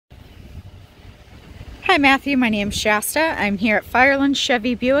Hi Matthew, my name's Shasta. I'm here at Firelands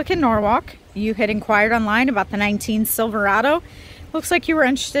Chevy Buick in Norwalk. You had inquired online about the 19 Silverado. Looks like you were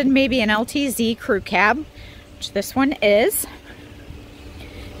interested in maybe an LTZ crew cab, which this one is.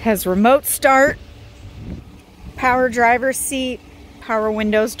 Has remote start, power driver's seat, power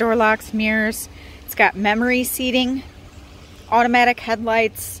windows, door locks, mirrors. It's got memory seating, automatic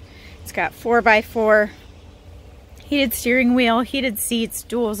headlights. It's got 4x4, heated steering wheel, heated seats,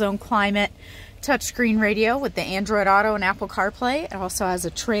 dual zone climate, touchscreen radio with the Android Auto and Apple CarPlay. It also has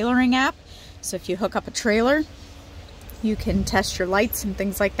a trailering app, so if you hook up a trailer, you can test your lights and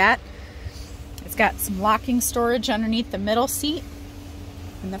things like that. It's got some locking storage underneath the middle seat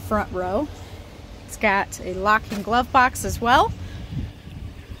in the front row. It's got a locking glove box as well.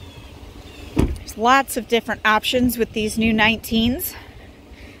 There's lots of different options with these new 19s.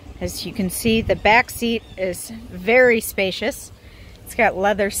 As you can see, the back seat is very spacious. It's got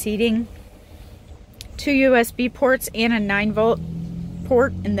leather seating, 2 USB ports and a 9-volt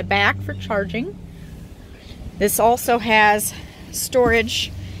port in the back for charging. This also has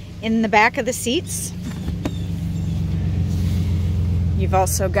storage in the back of the seats. You've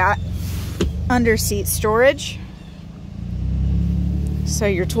also got under seat storage so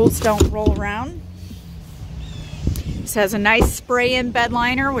your tools don't roll around. This has a nice spray-in bed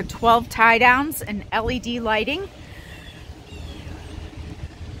liner with 12 tie downs and LED lighting.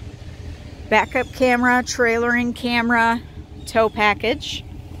 Backup camera, trailering camera, tow package,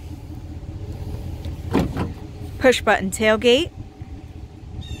 push button tailgate.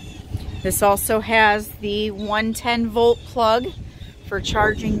 This also has the 110 volt plug for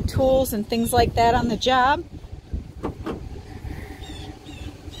charging tools and things like that on the job.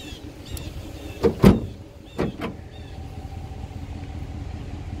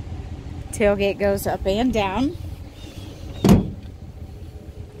 Tailgate goes up and down.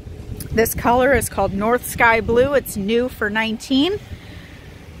 This color is called North Sky Blue. It's new for 19.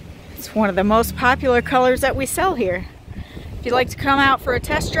 It's one of the most popular colors that we sell here. If you'd like to come out for a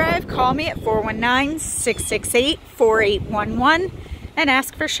test drive, call me at 419-668-4811 and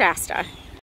ask for Shasta.